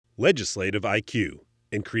Legislative IQ.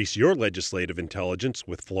 Increase your legislative intelligence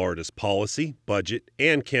with Florida's policy, budget,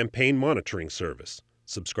 and campaign monitoring service.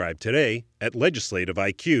 Subscribe today at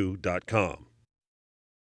legislativeiq.com.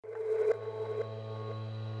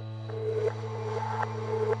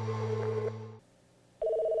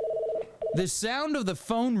 The sound of the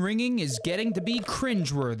phone ringing is getting to be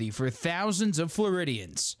cringeworthy for thousands of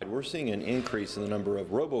Floridians. We're seeing an increase in the number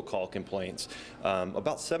of robocall complaints,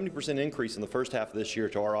 about 70% increase in the first half of this year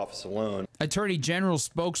to our office alone. Attorney General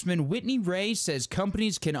spokesman Whitney Ray says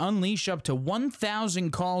companies can unleash up to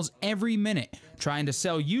 1,000 calls every minute trying to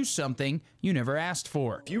sell you something you never asked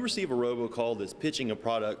for. If you receive a robocall that's pitching a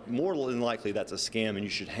product, more than likely that's a scam and you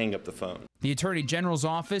should hang up the phone. The Attorney General's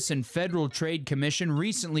office and Federal Trade Commission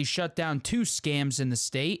recently shut down 2 scams in the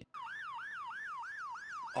state.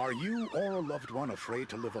 Are you or a loved one afraid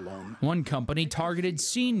to live alone? One company targeted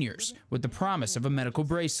seniors with the promise of a medical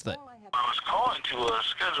bracelet. I was calling to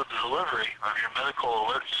schedule the delivery of your medical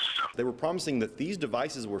alert system. They were promising that these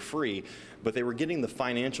devices were free, but they were getting the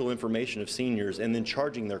financial information of seniors and then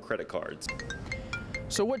charging their credit cards.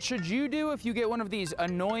 So what should you do if you get one of these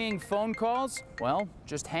annoying phone calls? Well,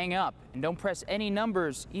 just hang up and don't press any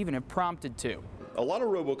numbers, even if prompted to. A lot of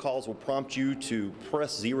robocalls will prompt you to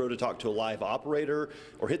press 0 to talk to a live operator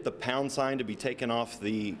or hit the pound sign to be taken off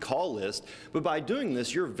the call list. But by doing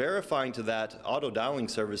this, you're verifying to that auto dialing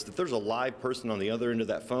service that there's a live person on the other end of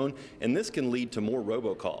that phone, and this can lead to more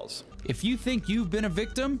robocalls. If you think you've been a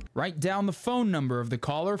victim, write down the phone number of the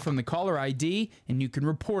caller from the caller ID, and you can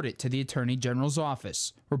report it to the Attorney General's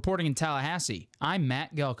office. Reporting in Tallahassee, I'm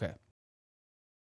Matt Gelka.